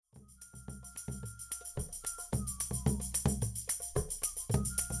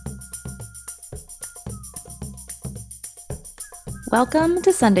Welcome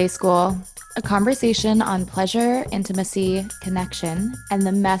to Sunday Sxhool, a conversation on pleasure, intimacy, connection, and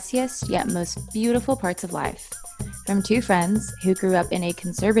the messiest yet most beautiful parts of life. From two friends who grew up in a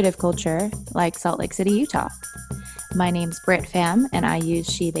conservative culture like Salt Lake City, Utah. My name's Britt Fam, and I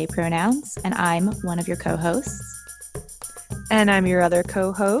use she, they pronouns, and I'm one of your co-hosts. And I'm your other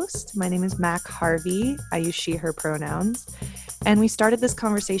co-host. My name is Mac Harvey. I use she, her pronouns. And we started this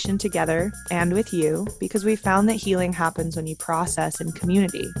conversation together and with you because we found that healing happens when you process in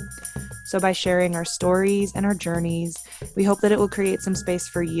community. So by sharing our stories and our journeys, we hope that it will create some space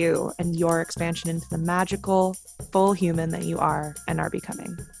for you and your expansion into the magical, full human that you are and are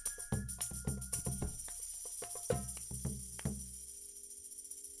becoming.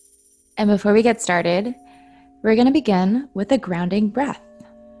 And before we get started, we're going to begin with a grounding breath.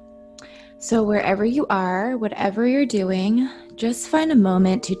 So wherever you are, whatever you're doing, just find a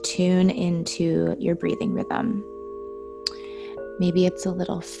moment to tune into your breathing rhythm. Maybe it's a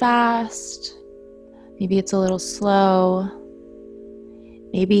little fast. Maybe it's a little slow.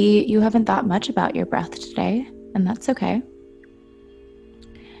 Maybe you haven't thought much about your breath today, and that's okay.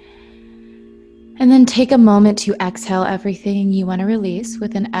 And then take a moment to exhale everything you want to release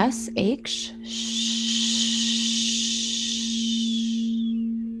with an SH.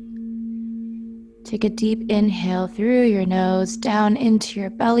 Take a deep inhale through your nose, down into your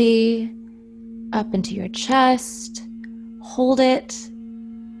belly, up into your chest. Hold it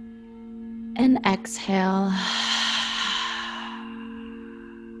and exhale.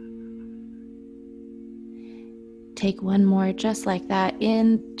 Take one more just like that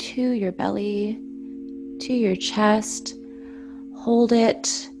into your belly, to your chest. Hold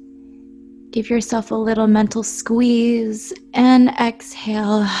it. Give yourself a little mental squeeze and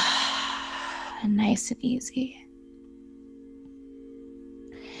exhale. Nice and easy.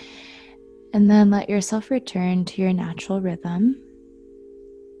 And then let yourself return to your natural rhythm.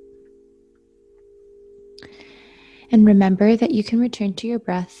 And remember that you can return to your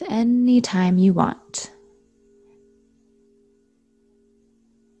breath anytime you want.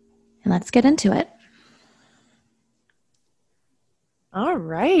 And let's get into it. All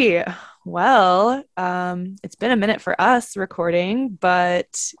right. Well, it's been a minute for us recording,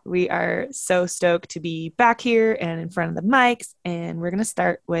 but we are so stoked to be back here and in front of the mics, and we're going to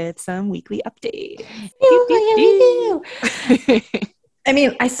start with some weekly updates. I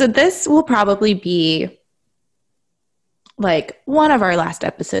mean, so this will probably be like one of our last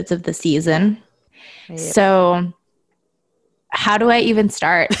episodes of the season. Yep. So how do I even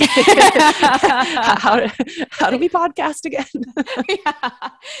start? how do we podcast again?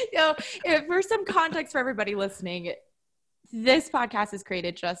 For some context for everybody listening, this podcast is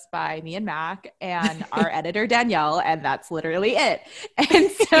created just by me and Mac and our editor Danielle, and that's literally it.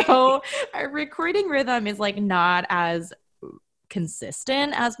 And so our recording rhythm is like not as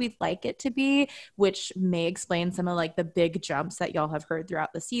consistent as we'd like it to be, which may explain some of like the big jumps that y'all have heard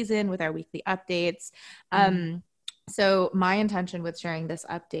throughout the season with our weekly updates. So my intention with sharing this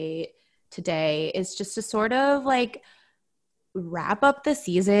update today is just to sort of like wrap up the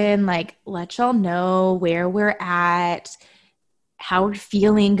season, like let y'all know where we're at, how we're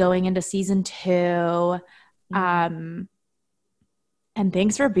feeling going into season 2. And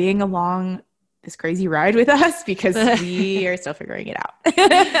thanks for being along this crazy ride with us because we are still figuring it out.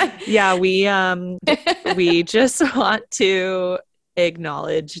 Yeah, we just want to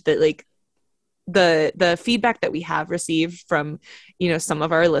acknowledge that like the feedback that we have received from, some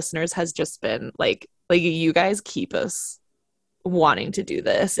of our listeners has just been like you guys keep us wanting to do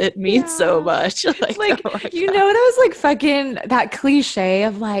this. It means so much. Those like fucking that cliche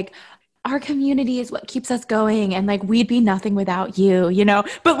of like our community is what keeps us going and like we'd be nothing without you,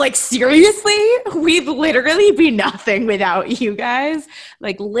 but like seriously, we'd literally be nothing without you guys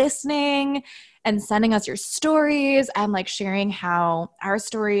like listening and sending us your stories and like sharing how our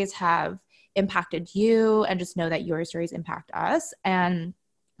stories have impacted you, and just know that your stories impact us. And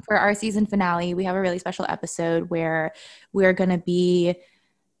for our season finale, we have a really special episode where we're going to be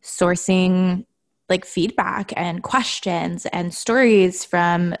sourcing like feedback and questions and stories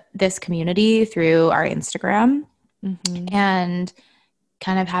from this community through our Instagram, and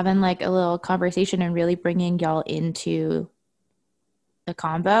kind of having like a little conversation and really bringing y'all into the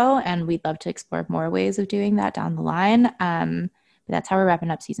combo. And we'd love to explore more ways of doing that down the line. But that's how we're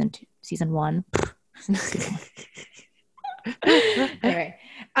wrapping up season 1. Anyway,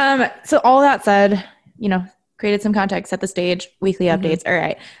 so all that said, created some context, set the stage, weekly updates. All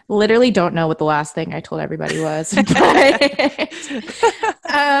right. Literally don't know what the last thing I told everybody was. But,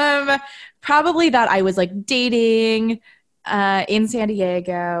 probably that I was like dating in San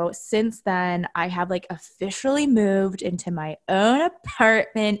Diego. Since then, I have like officially moved into my own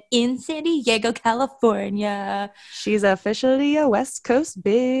apartment in San Diego, California. She's officially a West Coast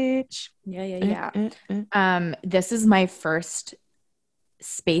bitch. Yeah. This is my first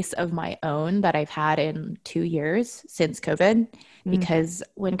space of my own that I've had in 2 years since COVID, because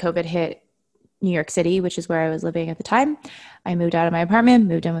when COVID hit New York City, which is where I was living at the time, I moved out of my apartment,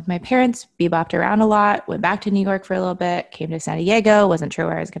 moved in with my parents, bebopped around a lot, went back to New York for a little bit, came to San Diego, wasn't sure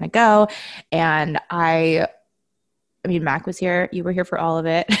where I was going to go. And I mean, Mac was here. You were here for all of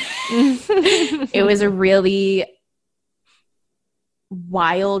it. It was a really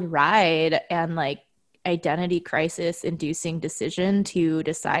wild ride and like identity crisis inducing decision to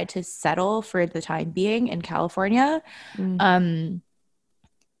decide to settle for the time being in California.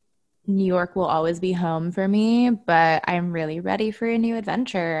 New York will always be home for me, but I'm really ready for a new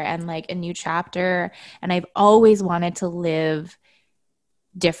adventure and like a new chapter. And I've always wanted to live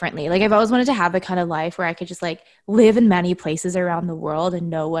differently. Like I've always wanted to have the kind of life where I could just like live in many places around the world and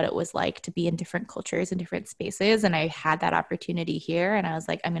know what it was like to be in different cultures and different spaces. And I had that opportunity here, and I was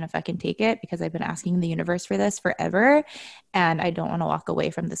like, I'm going to fucking take it, because I've been asking the universe for this forever and I don't want to walk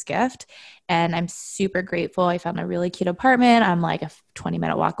away from this gift. And I'm super grateful. I found a really cute apartment. I'm like a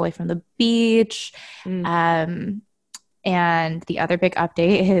 20-minute walk away from the beach. And the other big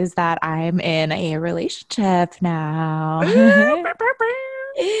update is that I'm in a relationship now.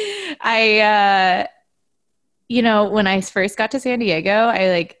 When I first got to San Diego, I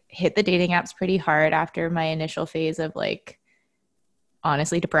like hit the dating apps pretty hard after my initial phase of like,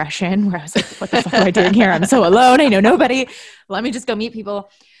 honestly, depression, where I was like, what the fuck am I doing here? I'm so alone. I know nobody. Let me just go meet people.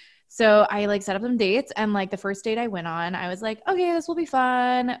 So I like set up some dates, and like the first date I went on, I was like, okay, this will be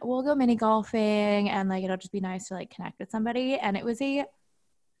fun. We'll go mini golfing, and like it'll just be nice to like connect with somebody. And it was a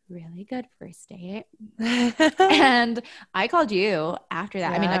really good first date. And I called you after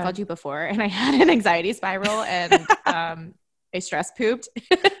that. Yeah. I mean, I called you before, and I had an anxiety spiral and I stress pooped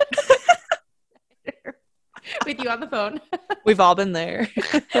with you on the phone. We've all been there.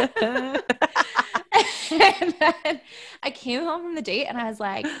 And then I came home from the date and I was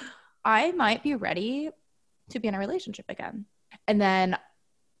like, I might be ready to be in a relationship again. And then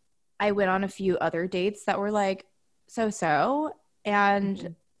I went on a few other dates that were like so,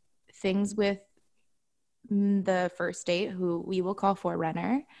 and things with the first date, who we will call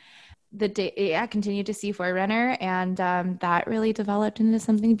Forerunner. I continued to see Forerunner, and that really developed into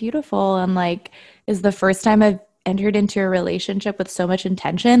something beautiful, and like is the first time I've entered into a relationship with so much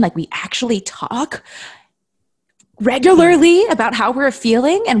intention. Like we actually talk regularly about how we're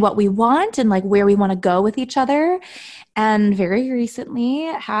feeling and what we want and like where we want to go with each other. And very recently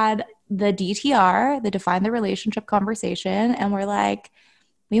had the DTR, the define the relationship conversation, and we're like,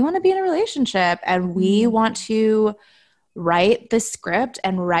 we want to be in a relationship, and we want to write the script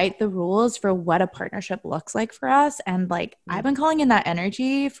and write the rules for what a partnership looks like for us. And like I've been calling in that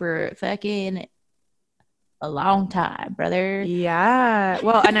energy for fucking a long time, brother. Yeah.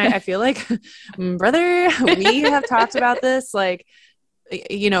 Well, and I feel like, brother, we have talked about this, like,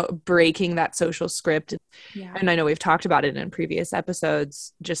 breaking that social script. Yeah. And I know we've talked about it in previous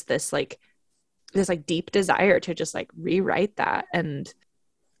episodes, just this deep desire to just like rewrite that. And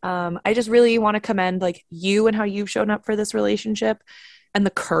I just really want to commend like you and how you've shown up for this relationship and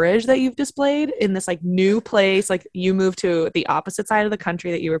the courage that you've displayed in this like new place. Like you moved to the opposite side of the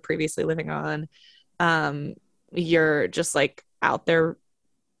country that you were previously living on. You're just like out there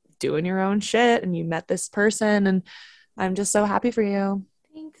doing your own shit, and you met this person, and I'm just so happy for you.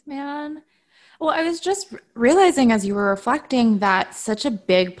 Thanks, man. Well, I was just realizing as you were reflecting that such a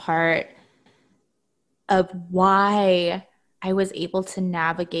big part of why I was able to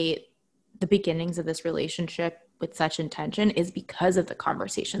navigate the beginnings of this relationship with such intention is because of the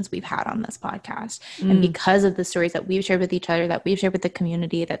conversations we've had on this podcast, and because of the stories that we've shared with each other, that we've shared with the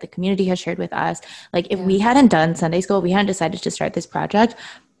community, that the community has shared with us. Like if we hadn't done Sunday Sxhool, we hadn't decided to start this project,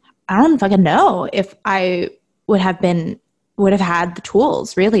 I don't fucking know if I would have had the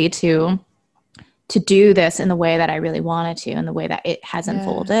tools really to do this in the way that I really wanted to, in the way that it has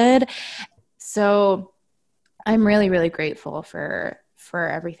unfolded. So I'm really, really grateful for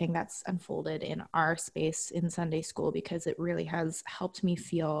everything that's unfolded in our space in Sunday Sxhool, because it really has helped me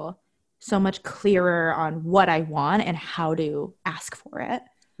feel so much clearer on what I want and how to ask for it.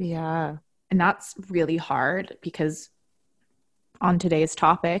 Yeah. And that's really hard, because on today's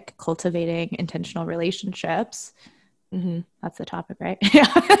topic, cultivating intentional relationships, that's the topic, right? Yeah.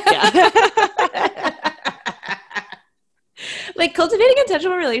 Like cultivating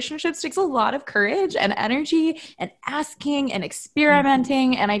intentional relationships takes a lot of courage and energy and asking and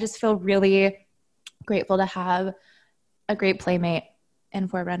experimenting. And I just feel really grateful to have a great playmate and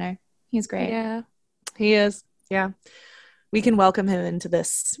forerunner. He's great. Yeah, he is. Yeah. We can welcome him into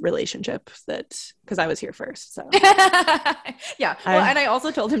this relationship because I was here first. So yeah. Well, and I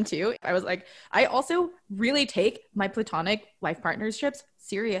also told him too, I was like, I also really take my platonic life partnerships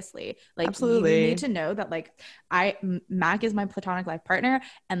seriously. Like, absolutely. You need to know that like Mac is my platonic life partner,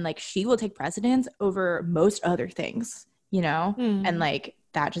 and like she will take precedence over most other things, and like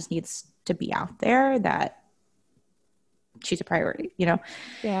that just needs to be out there that she's a priority,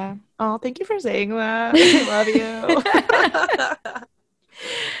 Yeah. Oh, thank you for saying that. I love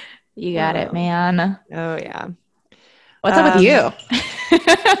you. You got it, man. Oh, yeah. What's up with you?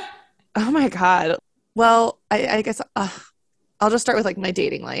 Oh my God. Well, I guess I'll just start with like my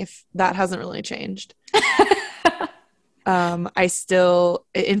dating life. That hasn't really changed. I still,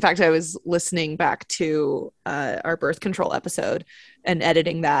 in fact, I was listening back to our birth control episode and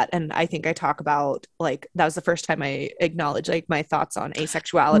editing that. And I think I talk about like, that was the first time I acknowledged like my thoughts on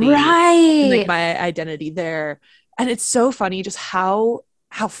asexuality, right? And like my identity there. And it's so funny just how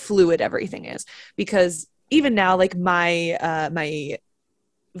fluid everything is, because even now, like my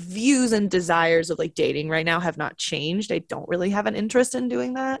views and desires of like dating right now have not changed. I don't really have an interest in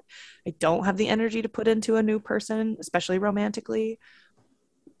doing that. I don't have the energy to put into a new person, especially romantically.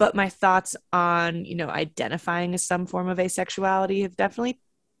 But my thoughts on, identifying as some form of asexuality have definitely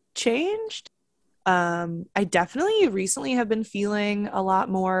changed. I definitely recently have been feeling a lot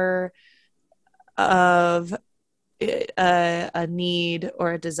more of a need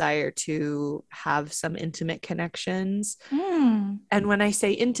or a desire to have some intimate connections. And when I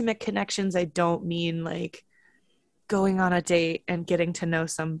say intimate connections, I don't mean like going on a date and getting to know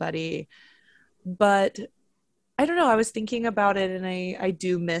somebody, but I don't know, I was thinking about it, and I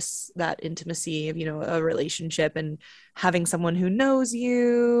do miss that intimacy of, a relationship and having someone who knows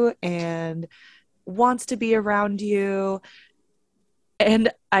you and wants to be around you.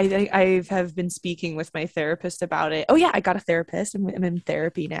 And I have been speaking with my therapist about it. Oh yeah, I got a therapist. I'm in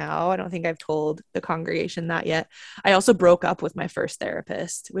therapy now. I don't think I've told the congregation that yet. I also broke up with my first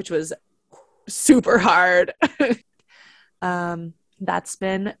therapist, which was super hard. That's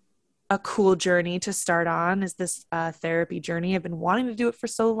been a cool journey to start on, is this therapy journey. I've been wanting to do it for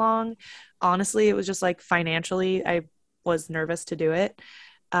so long. Honestly, it was just like financially, I was nervous to do it.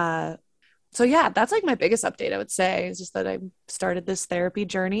 So yeah, that's like my biggest update, I would say, is just that I started this therapy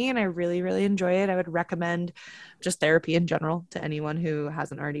journey and I really, really enjoy it. I would recommend just therapy in general to anyone who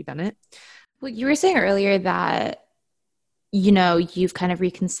hasn't already done it. Well, you were saying earlier that, you've kind of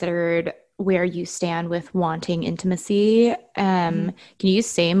reconsidered where you stand with wanting intimacy. Can you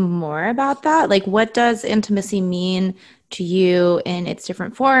say more about that? Like, what does intimacy mean to you in its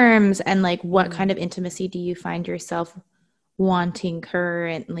different forms? And like, what kind of intimacy do you find yourself wanting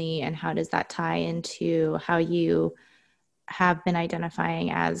currently, and how does that tie into how you have been identifying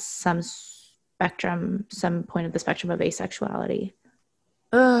as some point of the spectrum of asexuality?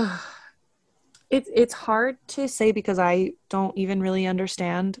 It's hard to say because I don't even really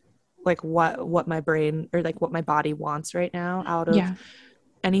understand like what my brain or like what my body wants right now out of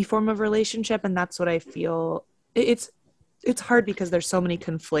any form of relationship. And that's what I feel. It's hard because there's so many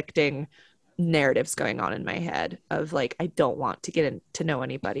conflicting narratives going on in my head of like, I don't want to get to know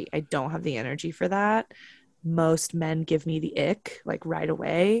anybody. I don't have the energy for that. Most men give me the ick like right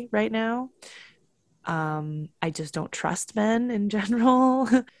away right now. I just don't trust men in general.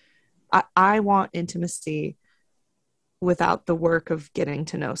 I want intimacy without the work of getting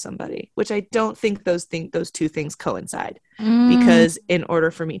to know somebody, which I don't think those two things coincide. Because in order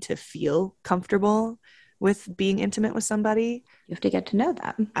for me to feel comfortable with being intimate with somebody, you have to get to know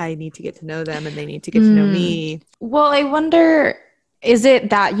them. I need to get to know them and they need to get to know me. Well, I wonder, is it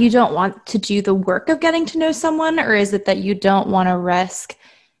that you don't want to do the work of getting to know someone, or is it that you don't want to risk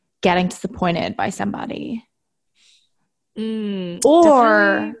getting disappointed by somebody?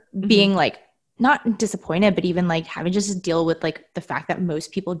 Or being like, not disappointed, but even like having just to deal with like the fact that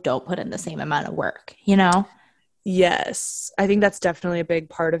most people don't put in the same amount of work, Yes, I think that's definitely a big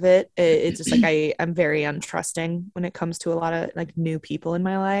part of it. It's just like I'm very untrusting when it comes to a lot of like new people in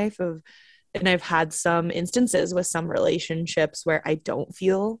my life and I've had some instances with some relationships where I don't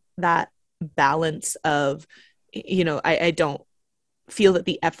feel that balance of, I don't feel that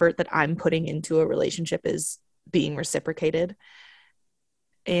the effort that I'm putting into a relationship is being reciprocated.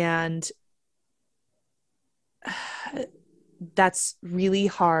 And that's really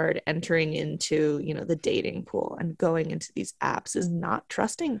hard entering into, the dating pool and going into these apps, is not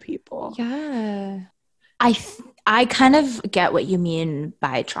trusting people. Yeah. I kind of get what you mean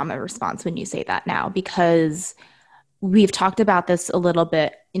by trauma response when you say that now, because we've talked about this a little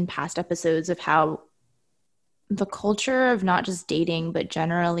bit in past episodes of how the culture of not just dating, but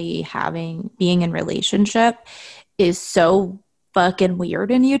generally being in relationship is so fucking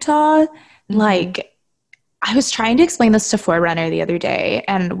weird in Utah. Like, I was trying to explain this to Forerunner the other day,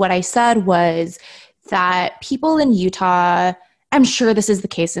 and what I said was that people in Utah, I'm sure this is the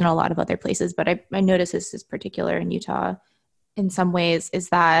case in a lot of other places, but I notice this is particular in Utah in some ways, is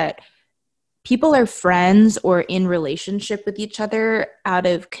that people are friends or in relationship with each other out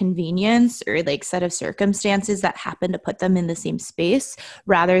of convenience or like set of circumstances that happen to put them in the same space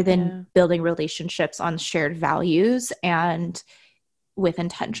rather than building relationships on shared values and with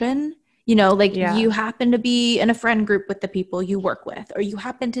intention. You know, like you happen to be in a friend group with the people you work with, or you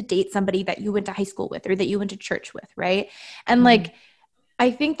happen to date somebody that you went to high school with or that you went to church with, right? And like, I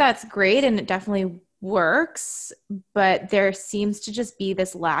think that's great and it definitely works, but there seems to just be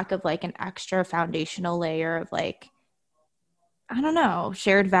this lack of like an extra foundational layer of like, I don't know,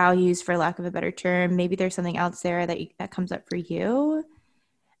 shared values, for lack of a better term. Maybe there's something else there that comes up for you.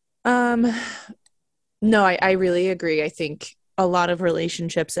 No, I really agree. I think a lot of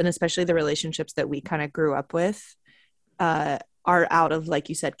relationships, and especially the relationships that we kind of grew up with, are out of, like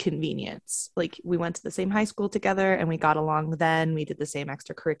you said, convenience. Like, we went to the same high school together and we got along then. We did the same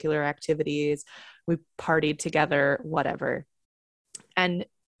extracurricular activities. We partied together, whatever. And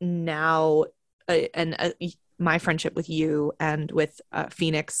now, my friendship with you and with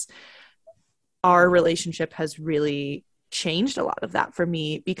Phoenix, our relationship has really changed a lot of that for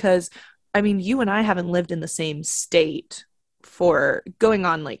me because, I mean, you and I haven't lived in the same state for going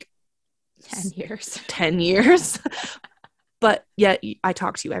on like 10 years. 10 years. But yet I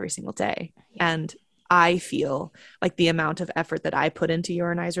talk to you every single day. Yeah. And I feel like the amount of effort that I put into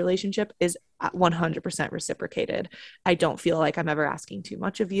your and I's relationship is 100% reciprocated. I don't feel like I'm ever asking too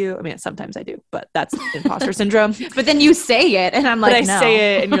much of you. I mean, sometimes I do, but that's imposter syndrome. But then you say it and I'm like, no. I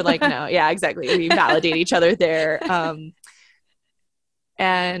say it and you're like, no. Yeah, exactly. We validate each other there.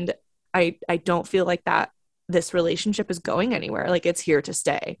 And I don't feel like that this relationship is going anywhere. Like, it's here to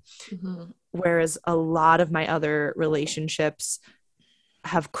stay. Whereas a lot of my other relationships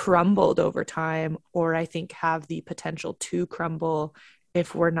have crumbled over time, or I think have the potential to crumble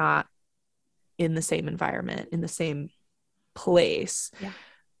if we're not in the same environment, in the same place. Yeah.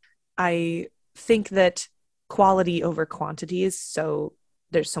 I think that quality over quantity is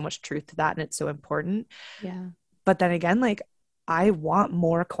there's so much truth to that and it's so important. Yeah. But then again, like, I want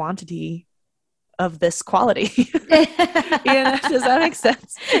more quantity of this quality. Does that make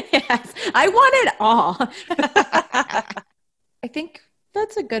sense? Yes. I want it all. I think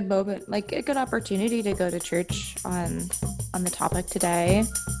that's a good moment, like a good opportunity to go to church on the topic today.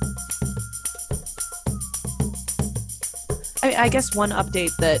 I guess one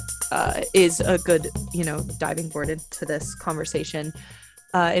update that is a good, diving board into this conversation.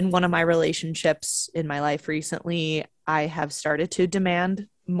 In one of my relationships in my life recently, I have started to demand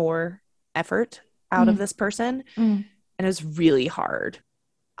more effort out of this person. And it's really hard.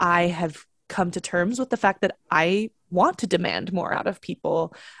 I have come to terms with the fact that I want to demand more out of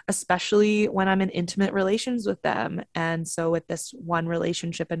people, especially when I'm in intimate relations with them. And so with this one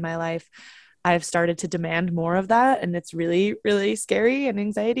relationship in my life, I've started to demand more of that. And it's really, really scary and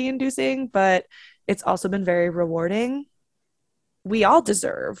anxiety inducing, but it's also been very rewarding. We all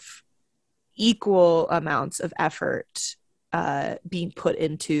deserve equal amounts of effort being put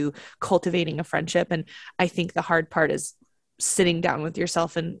into cultivating a friendship. And I think the hard part is sitting down with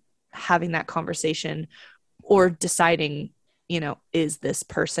yourself and having that conversation, or deciding, is this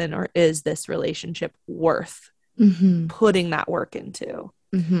person or is this relationship worth putting that work into?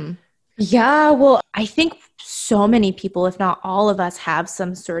 Yeah, well, I think so many people, if not all of us, have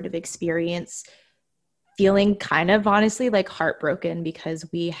some sort of experience feeling kind of honestly like heartbroken because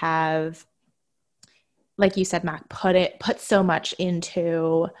we have, like you said, Mac, put so much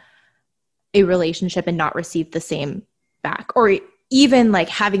into a relationship and not received the same back, or even like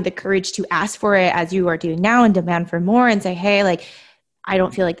having the courage to ask for it as you are doing now and demand for more and say, hey, like, I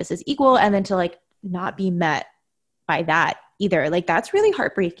don't feel like this is equal. And then to like not be met by that either. Like, that's really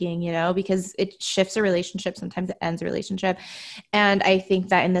heartbreaking, because it shifts a relationship. Sometimes it ends a relationship. And I think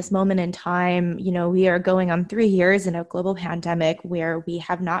that in this moment in time, we are going on 3 years in a global pandemic where we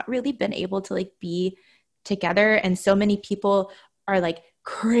have not really been able to like be together. And so many people are like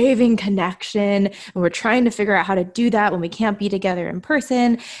craving connection, and we're trying to figure out how to do that when we can't be together in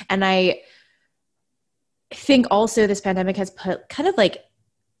person. And I think also this pandemic has put kind of like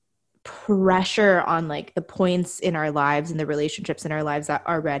pressure on like the points in our lives and the relationships in our lives that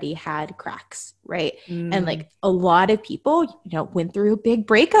already had cracks, right? And like a lot of people, went through big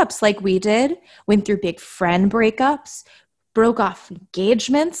breakups like we did, went through big friend breakups, broke off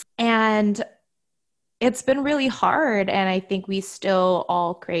engagements. And it's been really hard. And I think we still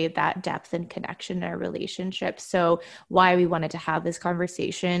all crave that depth and connection in our relationships. So why we wanted to have this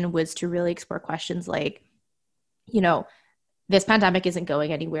conversation was to really explore questions like, you know, this pandemic isn't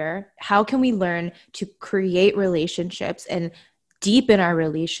going anywhere. How can we learn to create relationships and deepen our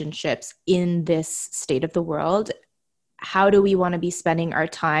relationships in this state of the world? How do we want to be spending our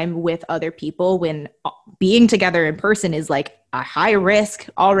time with other people when being together in person is like a high risk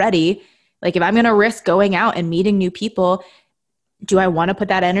already? Like if I'm going to risk going out and meeting new people, do I want to put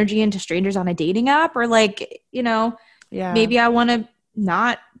that energy into strangers on a dating app? Or like, maybe I want to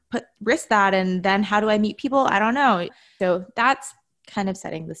not risk that. And then how do I meet people? I don't know. So that's kind of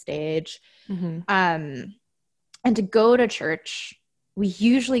setting the stage. Mm-hmm. And to go to church, we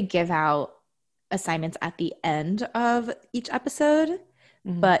usually give out assignments at the end of each episode.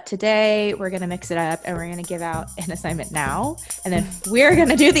 Mm-hmm. But today we're going to mix it up and we're going to give out an assignment now. And then we're going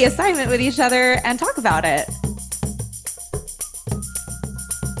to do the assignment with each other and talk about it.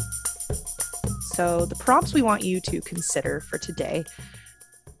 So the prompts we want you to consider for today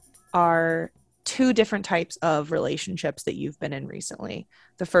are 2 different types of relationships that you've been in recently.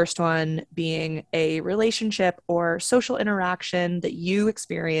 The first one being a relationship or social interaction that you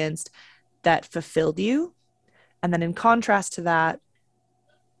experienced that fulfilled you. And then in contrast to that,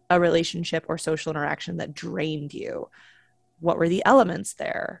 a relationship or social interaction that drained you. What were the elements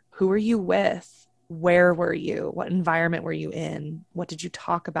there? Who were you with? Where were you? What environment were you in? What did you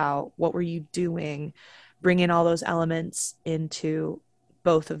talk about? What were you doing? Bring in all those elements into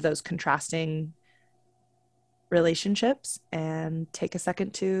both of those contrasting relationships and take a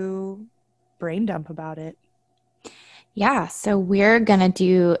second to brain dump about it. Yeah, so we're going to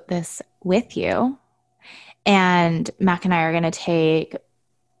do this with you. And Mac and I are going to take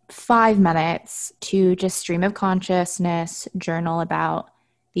 5 minutes to just stream of consciousness, journal about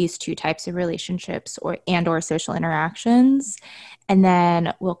these 2 types of relationships or social interactions. And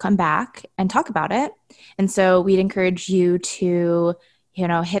then we'll come back and talk about it. And so we'd encourage you to,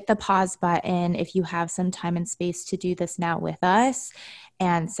 hit the pause button if you have some time and space to do this now with us,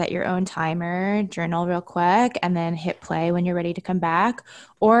 and set your own timer, journal real quick, and then hit play when you're ready to come back.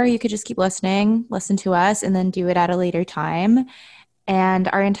 Or you could just keep listening, listen to us, and then do it at a later time. And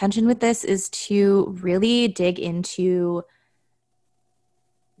our intention with this is to really dig into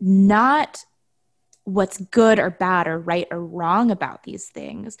not what's good or bad or right or wrong about these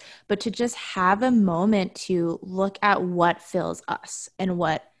things, but to just have a moment to look at what fills us and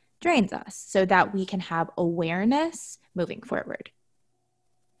what drains us so that we can have awareness moving forward.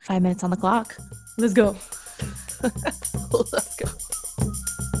 5 minutes on the clock. Let's go. Let's go.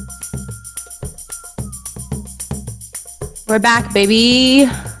 We're back, baby.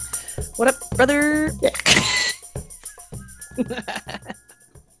 What up, brother?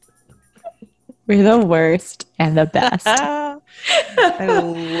 We're the worst and the best. I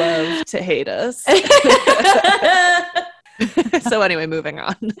love to hate us. So anyway, moving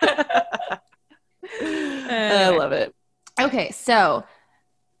on. I love it. Okay, so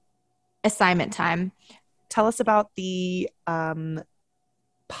assignment time. Tell us about the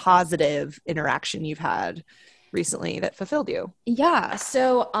positive interaction you've had recently that fulfilled you. Yeah,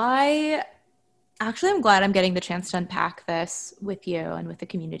 so I actually am glad I'm getting the chance to unpack this with you and with the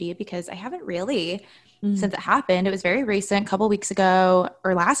community, because I haven't really since it happened. It was very recent, a couple weeks ago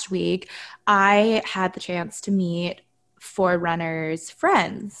or last week. I had the chance to meet Forerunner's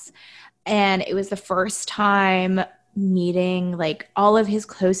friends, and it was the first time meeting like all of his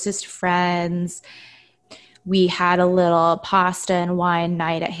closest friends. We had a little pasta and wine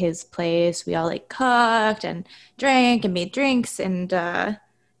night at his place. We all like cooked and drank and made drinks and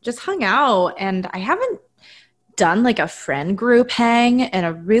just hung out. And I haven't done like a friend group hang in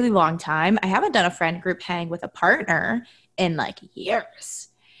a really long time. I haven't done a friend group hang with a partner in like years.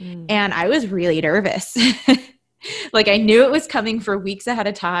 And I was really nervous. Like I knew it was coming for weeks ahead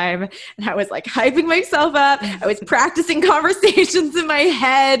of time, and I was like hyping myself up. I was practicing conversations in my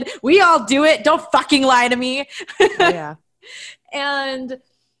head. We all do it. Don't fucking lie to me. Yeah. And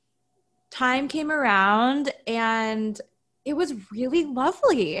time came around and it was really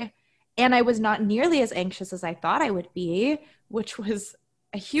lovely. And I was not nearly as anxious as I thought I would be, which was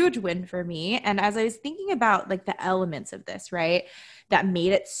a huge win for me. And as I was thinking about like the elements of this, right, that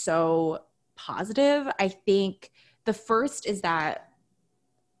made it so positive, I think the first is that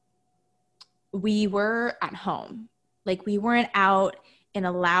we were at home. Like we weren't out in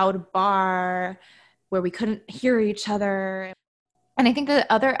a loud bar where we couldn't hear each other. And I think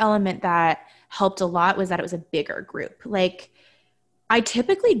the other element that helped a lot was that it was a bigger group. Like I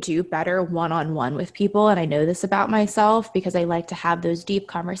typically do better one-on-one with people, and I know this about myself because I like to have those deep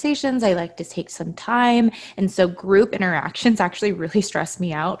conversations. I like to take some time, and so group interactions actually really stress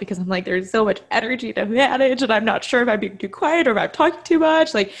me out because I'm like, there's so much energy to manage, and I'm not sure if I'm being too quiet or if I'm talking too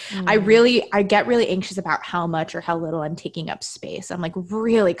much. Like, I get really anxious about how much or how little I'm taking up space. I'm like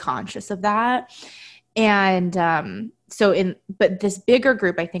really conscious of that, and but this bigger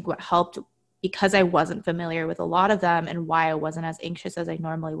group, I think what helped because I wasn't familiar with a lot of them and why I wasn't as anxious as I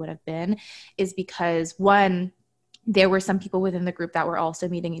normally would have been is because one, there were some people within the group that were also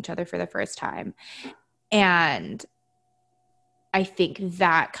meeting each other for the first time. And I think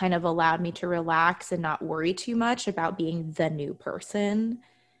that kind of allowed me to relax and not worry too much about being the new person.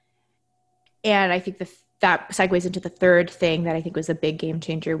 And I think that segues into the third thing that I think was a big game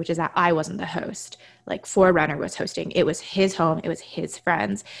changer, which is that I wasn't the host. Like Forerunner was hosting. It was his home. It was his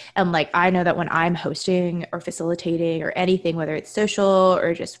friends. And like, I know that when I'm hosting or facilitating or anything, whether it's social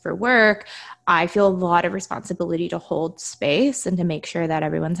or just for work, I feel a lot of responsibility to hold space and to make sure that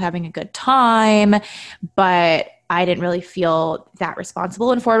everyone's having a good time. But I didn't really feel that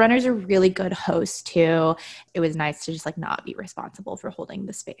responsible. And Forerunner's a really good host too. It was nice to just like not be responsible for holding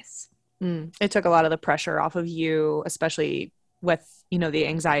the space. It took a lot of the pressure off of you, especially with, the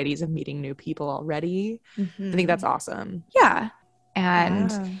anxieties of meeting new people already. I think that's awesome. Yeah.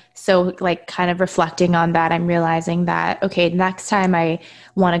 And so like kind of reflecting on that, I'm realizing that, okay, next time I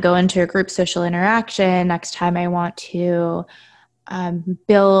want to go into a group social interaction, next time I want to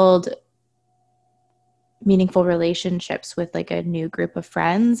build meaningful relationships with like a new group of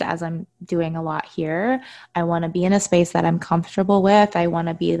friends, as I'm doing a lot here, I want to be in a space that I'm comfortable with. I want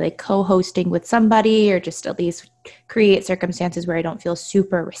to be like co-hosting with somebody or just at least create circumstances where I don't feel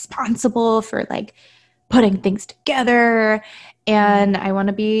super responsible for like putting things together. And I want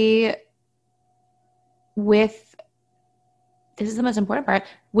to be with, this is the most important part,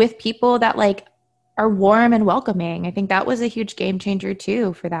 with people that like are warm and welcoming. I think that was a huge game changer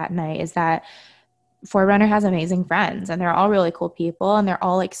too for that night, is that Forerunner has amazing friends and they're all really cool people and they're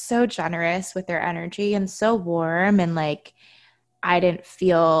all like so generous with their energy and so warm, and like I didn't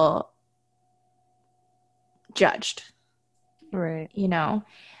feel judged. Right. Oh,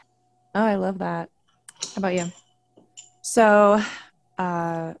 I love that. How about you? So,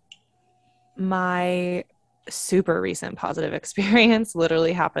 my super recent positive experience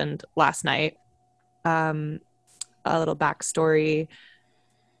literally happened last night. A little backstory.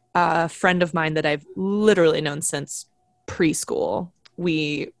 A friend of mine that I've literally known since preschool.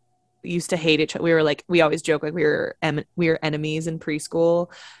 We used to hate each other. We always joke like we were enemies in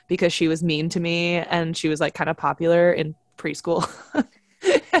preschool because she was mean to me and she was like kind of popular in preschool.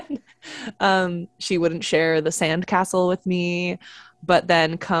 And, she wouldn't share the sandcastle with me. But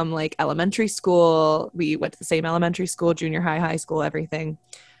then come like elementary school, we went to the same elementary school, junior high, high school, everything.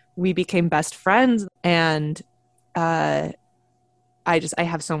 We became best friends, and I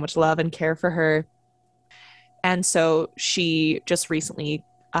have so much love and care for her. And so she just recently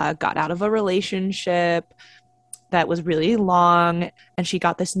got out of a relationship that was really long, and she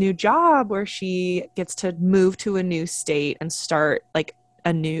got this new job where she gets to move to a new state and start like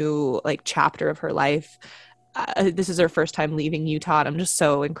a new like chapter of her life. This is her first time leaving Utah, and I'm just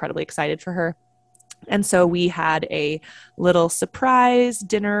so incredibly excited for her. And so we had a little surprise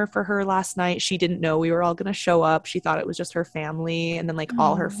dinner for her last night. She didn't know we were all going to show up. She thought it was just her family. And then like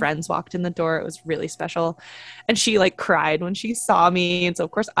all her friends walked in the door. It was really special. And she like cried when she saw me. And so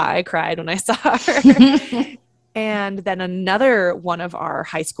of course I cried when I saw her. And then another one of our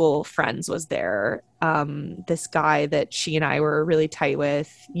high school friends was there. This guy that she and I were really tight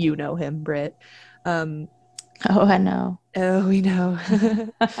with. You know him, Britt. Oh, I know. Oh, we know.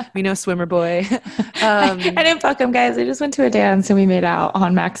 We know Swimmer Boy. I didn't fuck him, guys. I just went to a dance and we made out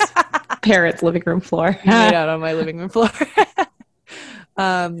on Mac's parents' living room floor. You made out on my living room floor.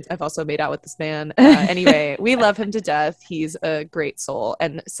 I've also made out with this man. Anyway, we love him to death. He's a great soul.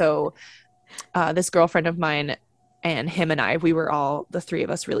 And so this girlfriend of mine and him and I, we were all, the three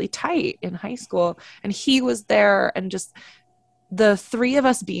of us, really tight in high school. And he was there, and just the three of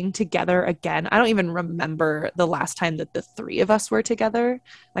us being together again. I don't even remember the last time that the three of us were together.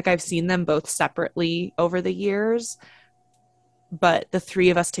 Like I've seen them both separately over the years, but the three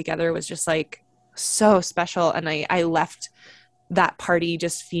of us together was just like so special. And I left that party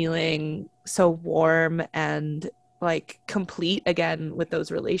just feeling so warm and like complete again with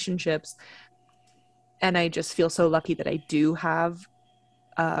those relationships. And I just feel so lucky that I do have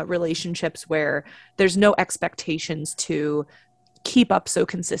relationships where there's no expectations to keep up so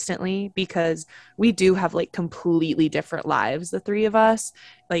consistently, because we do have like completely different lives, the three of us.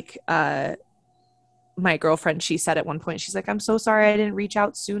 Like my girlfriend, she said at one point, she's like, I'm so sorry I didn't reach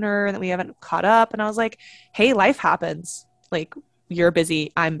out sooner and that we haven't caught up. And I was like, hey, life happens. Like, you're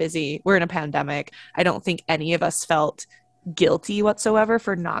busy, I'm busy, we're in a pandemic. I don't think any of us felt guilty whatsoever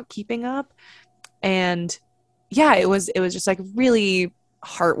for not keeping up. And yeah, it was just like really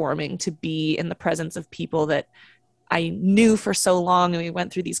heartwarming to be in the presence of people that I knew for so long, and we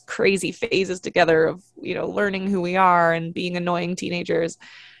went through these crazy phases together of, you know, learning who we are and being annoying teenagers.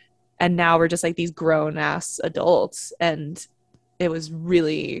 And now we're just like these grown ass adults. And it was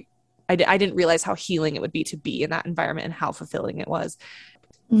really, I didn't realize how healing it would be to be in that environment and how fulfilling it was.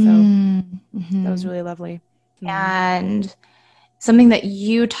 So that was really lovely. And something that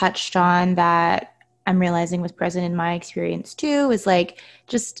you touched on that I'm realizing was present in my experience too is like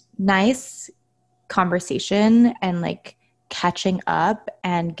just nice conversation and like catching up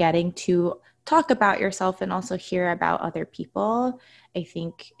and getting to talk about yourself and also hear about other people, I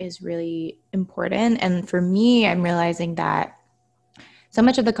think is really important. And for me, I'm realizing that so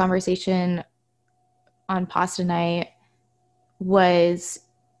much of the conversation on pasta night was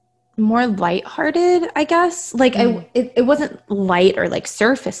more lighthearted, I guess. Like it wasn't light or like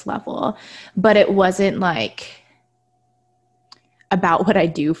surface level, but it wasn't like about what I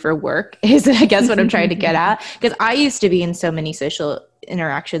do for work is, I guess, what I'm trying to get at. Because I used to be in so many social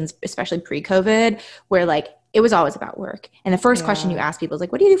interactions, especially pre-COVID, where like it was always about work. And the first question you ask people is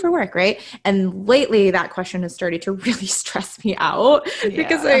like, what do you do for work, right? And lately that question has started to really stress me out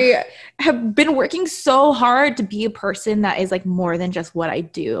because I have been working so hard to be a person that is like more than just what I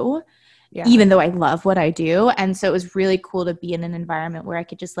do, even though I love what I do. And so it was really cool to be in an environment where I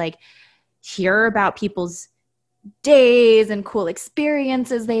could just like hear about people's days and cool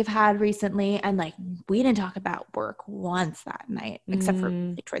experiences they've had recently. And like, we didn't talk about work once that night, except for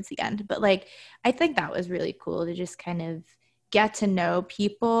like, towards the end. But like, I think that was really cool to just kind of get to know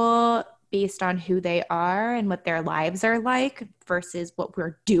people based on who they are and what their lives are like versus what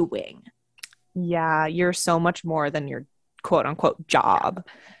we're doing. Yeah, you're so much more than your quote unquote job,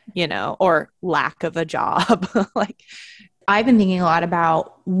 you know, or lack of a job. Like, I've been thinking a lot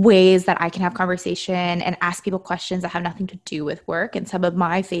about ways that I can have conversation and ask people questions that have nothing to do with work. And some of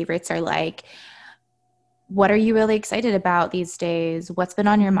my favorites are like, what are you really excited about these days? What's been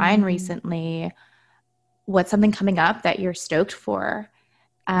on your mind recently? What's something coming up that you're stoked for?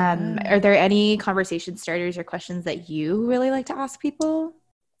 Are there any conversation starters or questions that you really like to ask people?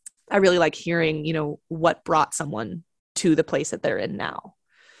 I really like hearing, you know, what brought someone to the place that they're in now.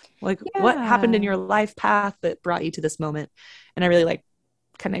 Like, what happened in your life path that brought you to this moment? And I really like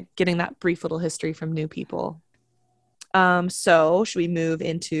kind of getting that brief little history from new people. So should we move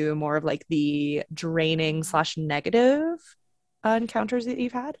into more of like the draining / negative encounters that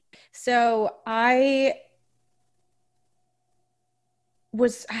you've had? So I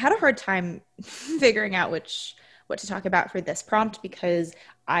had a hard time figuring out what to talk about for this prompt because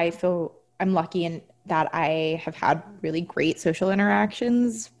I feel I'm lucky in that I have had really great social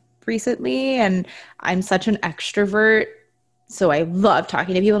interactions recently, and I'm such an extrovert, so I love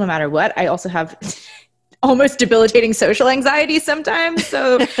talking to people no matter what. I also have almost debilitating social anxiety sometimes,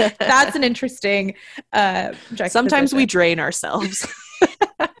 so that's an interesting sometimes we drain ourselves.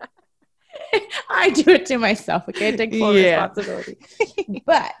 I do it to myself. Okay, I take full responsibility.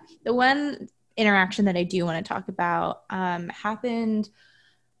 But the one interaction that I do want to talk about happened,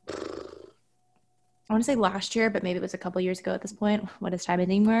 I want to say last year, but maybe it was a couple years ago at this point. What is time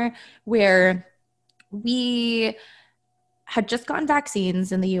anymore? Where we had just gotten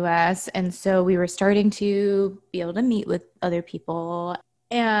vaccines in the US. And so we were starting to be able to meet with other people.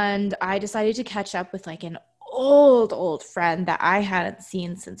 And I decided to catch up with like an old friend that I hadn't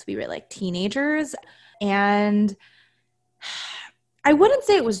seen since we were like teenagers. And I wouldn't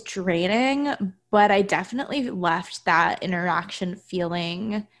say it was draining, but I definitely left that interaction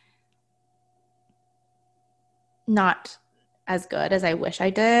feeling not as good as I wish I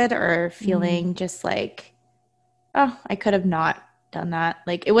did, or feeling just like, oh, I could have not done that.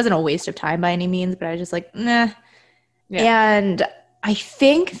 Like, it wasn't a waste of time by any means, but I was just like, nah. And I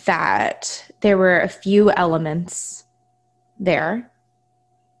think that there were a few elements there.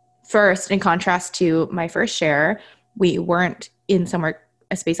 First, in contrast to my first share, we weren't in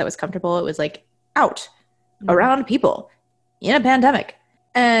a space that was comfortable. It was like out around people in a pandemic.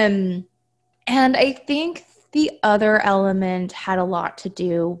 And I think the other element had a lot to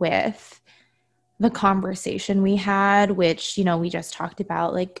do with the conversation we had, which, you know, we just talked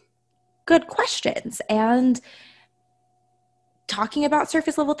about like good questions and talking about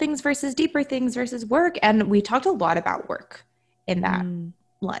surface level things versus deeper things versus work. And we talked a lot about work in that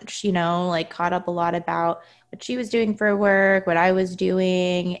lunch, you know, like caught up a lot about what she was doing for work, what I was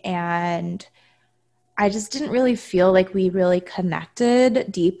doing. And I just didn't really feel like we really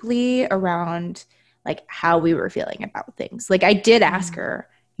connected deeply around like how we were feeling about things. Like I did ask her,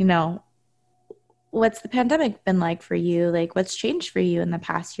 you know, what's the pandemic been like for you? Like, what's changed for you in the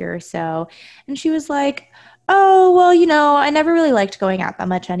past year or so? And she was like, oh, well, you know, I never really liked going out that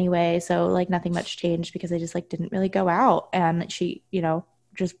much anyway. So, like, nothing much changed because I just, like, didn't really go out. And she, you know,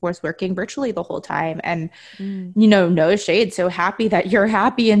 just was working virtually the whole time. And, Mm. you know, no shade. So happy that you're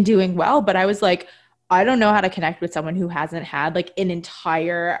happy and doing well. But I was like, I don't know how to connect with someone who hasn't had like an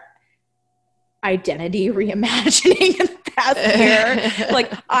entire identity reimagining in the past year.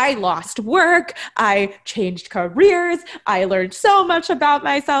 Like I lost work, I changed careers, I learned so much about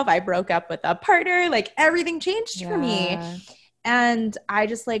myself, I broke up with a partner, like everything changed for me. And I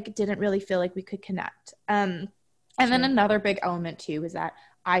just like didn't really feel like we could connect. And then another big element too is that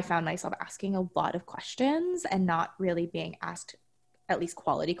I found myself asking a lot of questions and not really being asked at least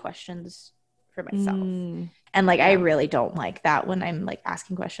quality questions for myself. And like, I really don't like that when I'm like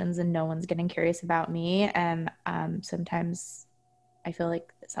asking questions and no one's getting curious about me. And sometimes I feel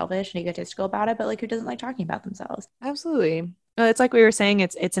like selfish and egotistical about it, but like who doesn't like talking about themselves? Absolutely. Well, it's like we were saying,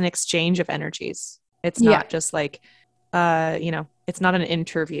 it's an exchange of energies. It's not just like, you know, it's not an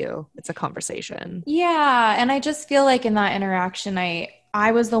interview. It's a conversation. Yeah. And I just feel like in that interaction,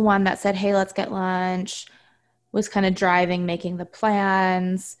 I was the one that said, hey, let's get lunch, was kind of driving, making the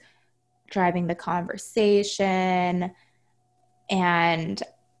plans, driving the conversation. And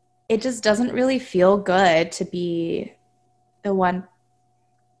it just doesn't really feel good to be the one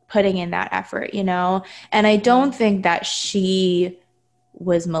putting in that effort, you know? And I don't think that she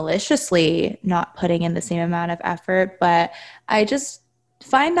was maliciously not putting in the same amount of effort, but I just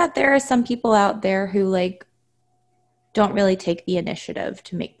find that there are some people out there who like don't really take the initiative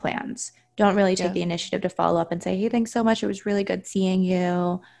to make plans, don't really take the initiative to follow up and say, hey, thanks so much. It was really good seeing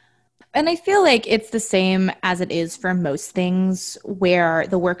you. And I feel like it's the same as it is for most things where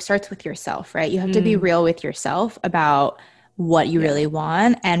the work starts with yourself, right? You have to be real with yourself about what you really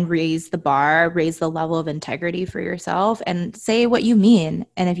want and raise the bar, raise the level of integrity for yourself and say what you mean.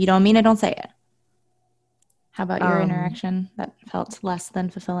 And if you don't mean it, don't say it. How about your interaction that felt less than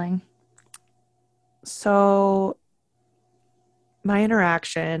fulfilling? So my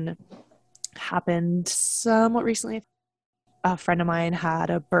interaction happened somewhat recently. A friend of mine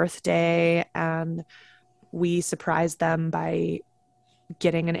had a birthday and we surprised them by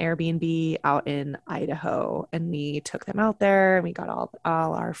getting an Airbnb out in Idaho, and we took them out there and we got all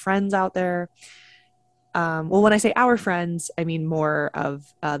our friends out there. Well, when I say our friends, I mean more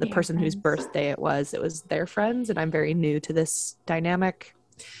of the person whose birthday it was their friends, and I'm very new to this dynamic.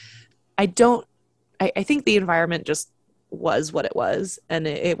 I think the environment just was what it was, and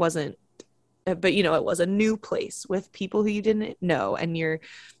it wasn't, but you know, it was a new place with people who you didn't know, and you're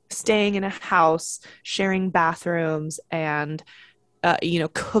staying in a house, sharing bathrooms, and you know,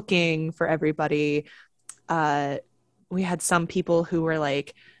 cooking for everybody. We had some people who were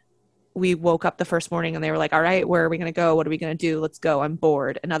like, we woke up the first morning and they were like, all right, where are we going to go? What are we going to do? Let's go. I'm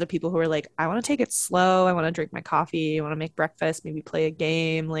bored. And other people who were like, I want to take it slow. I want to drink my coffee. I want to make breakfast, maybe play a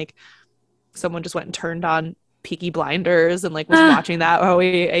game. Like someone just went and turned on Peaky Blinders and like was watching that while we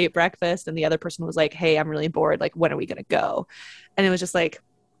ate breakfast. And the other person was like, hey, I'm really bored. Like, when are we going to go? And it was just like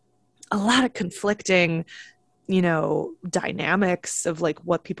a lot of conflicting, you know, dynamics of like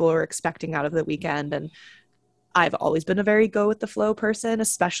what people are expecting out of the weekend. And I've always been a very go with the flow person,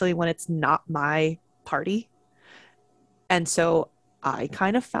 especially when it's not my party. And so I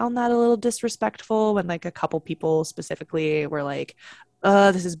kind of found that a little disrespectful when like a couple people specifically were like,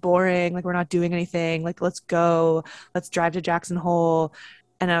 this is boring. Like, we're not doing anything. Like, let's go. Let's drive to Jackson Hole.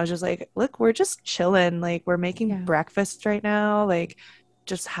 And I was just like, look, we're just chilling. Like, we're making breakfast right now. Like,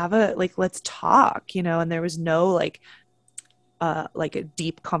 just have let's talk, you know? And there was no like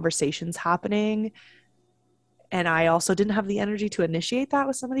deep conversations happening. And I also didn't have the energy to initiate that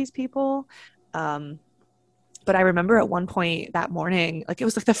with some of these people. But I remember at one point that morning, like it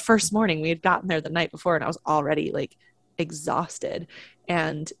was like the first morning, we had gotten there the night before and I was already like exhausted.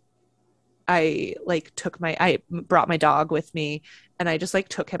 And I brought my dog with me and I just like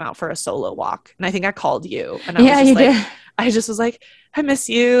took him out for a solo walk. And I think I called you and I was just like, did. I just was like, I miss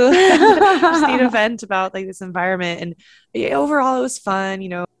you. Just need to vent about like this environment. And overall it was fun. You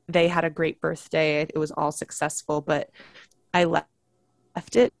know, they had a great birthday. It was all successful, but I left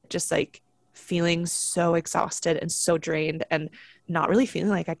it just like feeling so exhausted and so drained and not really feeling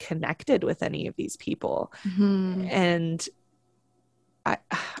like I connected with any of these people. And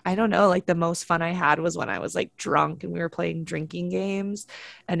I don't know, like the most fun I had was when I was like drunk and we were playing drinking games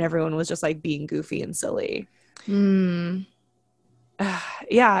and everyone was just like being goofy and silly.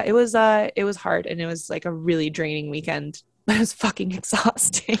 Yeah, it was hard, and it was like a really draining weekend. But it was fucking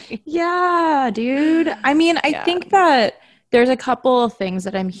exhausting. Yeah, dude. I mean, I Yeah. think that there's a couple of things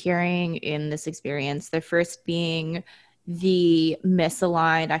that I'm hearing in this experience. The first being the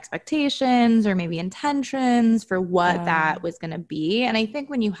misaligned expectations or maybe intentions for what Yeah. that was going to be. And I think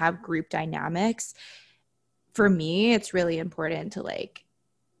when you have group dynamics, for me, it's really important to like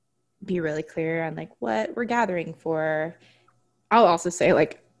be really clear on like what we're gathering for. I'll also say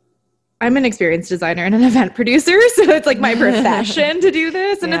like I'm an experienced designer and an event producer, so it's like my profession to do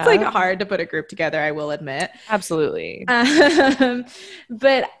this. And it's like Yeah, hard to put a group together, I will admit. absolutely. Um,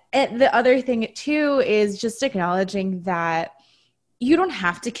 but the other thing too is just acknowledging that you don't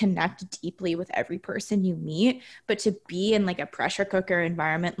have to connect deeply with every person you meet, but to be in like a pressure cooker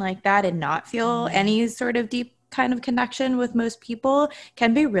environment like that and not feel any sort of deep kind of connection with most people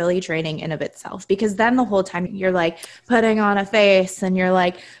can be really draining in of itself, because then the whole time you're like putting on a face and you're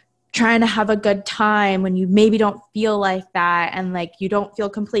like trying to have a good time when you maybe don't feel like that, and like you don't feel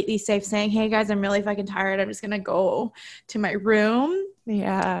completely safe saying, hey guys, I'm really fucking tired, I'm just gonna go to my room.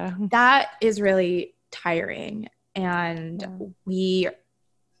 Yeah. That is really tiring. And we,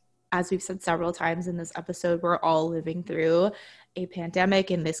 as we've said several times in this episode, we're all living through a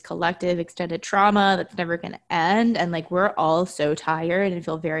pandemic and this collective extended trauma that's never going to end. And like, we're all so tired and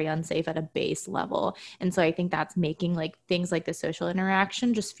feel very unsafe at a base level. And so I think that's making like things like the social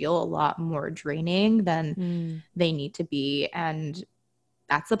interaction just feel a lot more draining than they need to be. And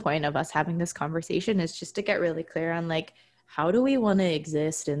that's the point of us having this conversation, is just to get really clear on like, how do we want to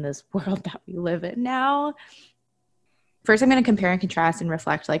exist in this world that we live in now? First, I'm going to compare and contrast and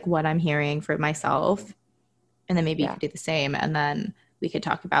reflect like what I'm hearing for myself. And then maybe you could do the same. And then we could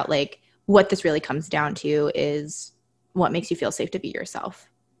talk about like what this really comes down to is what makes you feel safe to be yourself.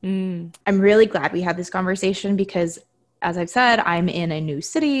 I'm really glad we had this conversation because, as I've said, I'm in a new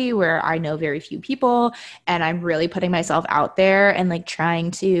city where I know very few people, and I'm really putting myself out there and like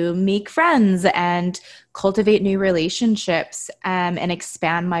trying to make friends and cultivate new relationships, and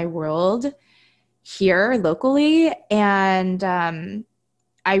expand my world here locally. And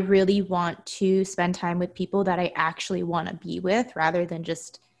I really want to spend time with people that I actually want to be with, rather than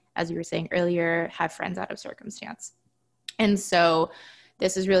just, as you were saying earlier, have friends out of circumstance. And so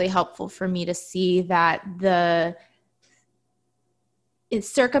this is really helpful for me to see that it's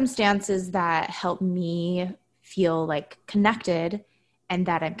circumstances that help me feel like connected and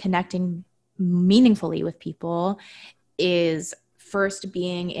that I'm connecting meaningfully with people is first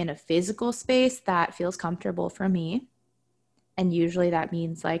being in a physical space that feels comfortable for me. And usually that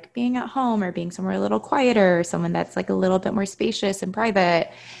means like being at home or being somewhere a little quieter, or someone that's like a little bit more spacious and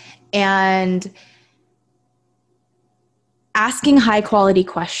private. And asking high quality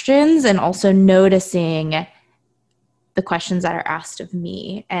questions, and also noticing the questions that are asked of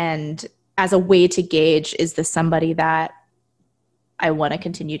me, and as a way to gauge, is this somebody that I want to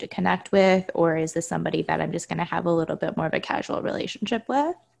continue to connect with, or is this somebody that I'm just going to have a little bit more of a casual relationship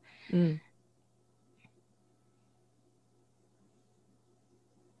with?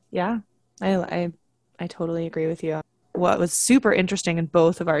 Yeah, I totally agree with you. What was super interesting in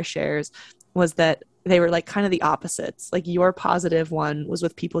both of our shares was that they were like kind of the opposites. Like your positive one was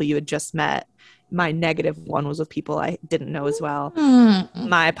with people you had just met. My negative one was with people I didn't know as well.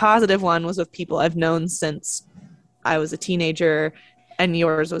 My positive one was with people I've known since I was a teenager, and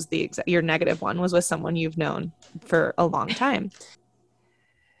yours was your negative one was with someone you've known for a long time.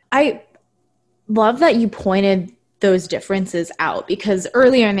 I love that you pointed those differences out, because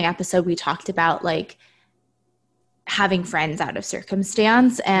earlier in the episode we talked about like having friends out of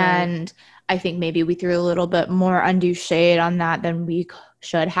circumstance, and I think maybe we threw a little bit more undue shade on that than we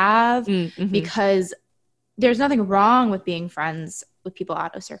should have, because there's nothing wrong with being friends with people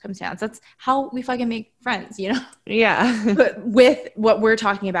out of circumstance. That's how we fucking make friends, you know? Yeah. But with what we're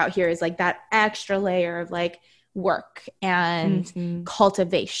talking about here is like that extra layer of like work and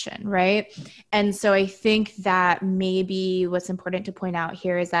cultivation, right? And so I think that maybe what's important to point out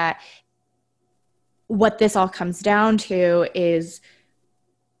here is that what this all comes down to is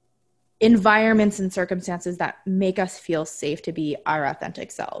environments and circumstances that make us feel safe to be our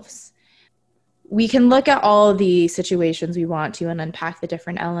authentic selves. We can look at all the situations we want to and unpack the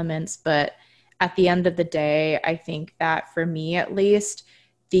different elements, but at the end of the day, I think that for me at least,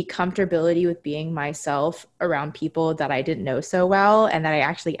 the comfortability with being myself around people that I didn't know so well and that I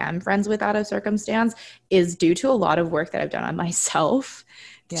actually am friends with out of circumstance is due to a lot of work that I've done on myself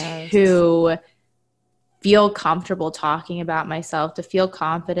to feel comfortable talking about myself, to feel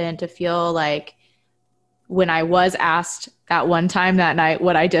confident, to feel like when I was asked that one time that night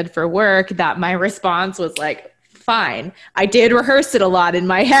what I did for work, that my response was like, fine. I did rehearse it a lot in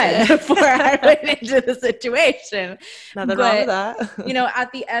my head before I went into the situation. Nothing wrong with that.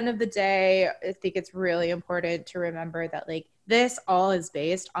 At the end of the day, I think it's really important to remember that like this all is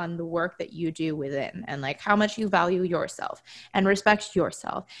based on the work that you do within and like how much you value yourself and respect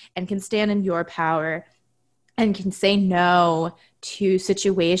yourself and can stand in your power and can say no to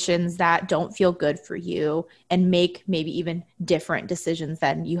situations that don't feel good for you and make maybe even different decisions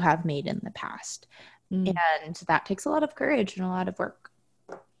than you have made in the past. And that takes a lot of courage and a lot of work.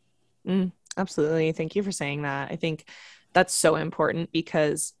 Absolutely. Thank you for saying that. I think that's so important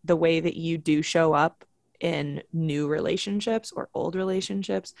because the way that you do show up in new relationships or old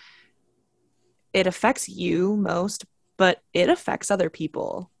relationships, it affects you most, but it affects other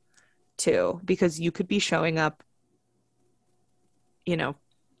people too, because you could be showing up, your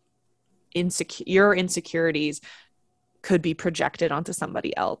insecurities could be projected onto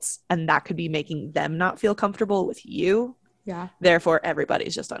somebody else, and that could be making them not feel comfortable with you. Yeah. Therefore,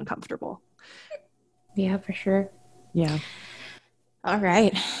 everybody's just uncomfortable. Yeah, for sure. Yeah. All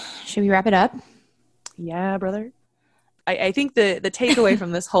right. Should we wrap it up? Yeah, brother. I think the takeaway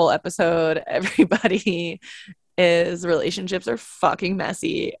from this whole episode, everybody, is relationships are fucking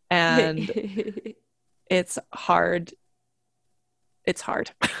messy and it's hard. It's hard.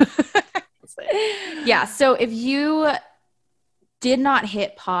 Yeah. So if you did not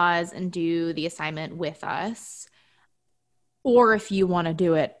hit pause and do the assignment with us, or if you want to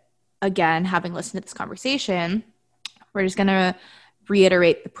do it again, having listened to this conversation, we're just going to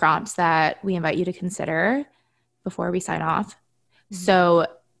reiterate the prompts that we invite you to consider before we sign off. So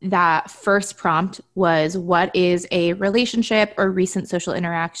that first prompt was, what is a relationship or recent social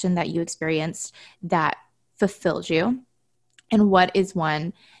interaction that you experienced that fulfilled you? And what is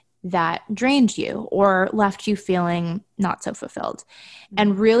one that drained you or left you feeling not so fulfilled?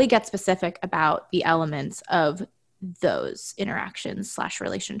 And really get specific about the elements of those interactions /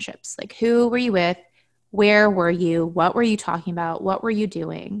 relationships. Like, who were you with? Where were you? What were you talking about? What were you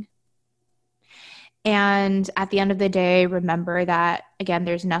doing? And at the end of the day, remember that, again,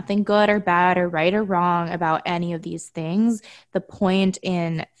 there's nothing good or bad or right or wrong about any of these things. The point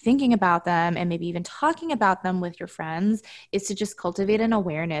in thinking about them and maybe even talking about them with your friends is to just cultivate an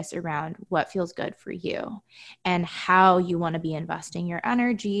awareness around what feels good for you and how you want to be investing your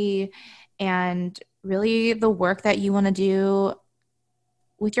energy and really the work that you want to do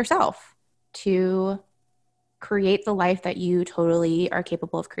with yourself to create the life that you totally are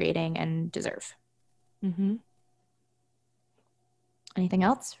capable of creating and deserve. Anything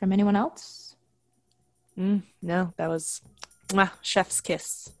else from anyone else? No, that was chef's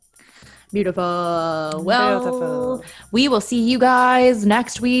kiss. Beautiful. Beautiful. We will see you guys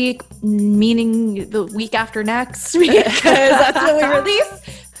next week, meaning the week after next week, because that's when we release.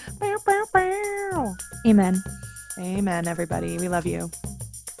 Amen. Amen, everybody. We love you.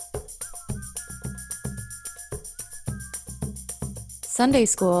 Sunday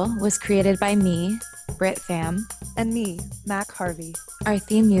Sxhool was created by me, Britt Pham, and me, Mac Harvey. Our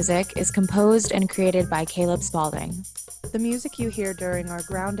theme music is composed and created by Caleb Spaulding. The music you hear during our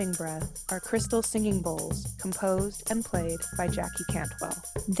grounding breath are crystal singing bowls, composed and played by Jackie Cantwell.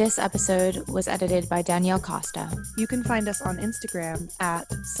 This episode was edited by Danielle Costa. You can find us on Instagram at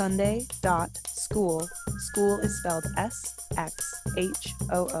sunday.sxhool. School is spelled SXHOOL.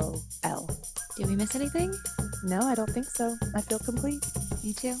 Did we miss anything? No, I don't think so. I feel complete.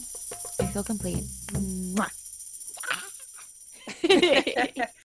 Me too. I feel complete. Mwah.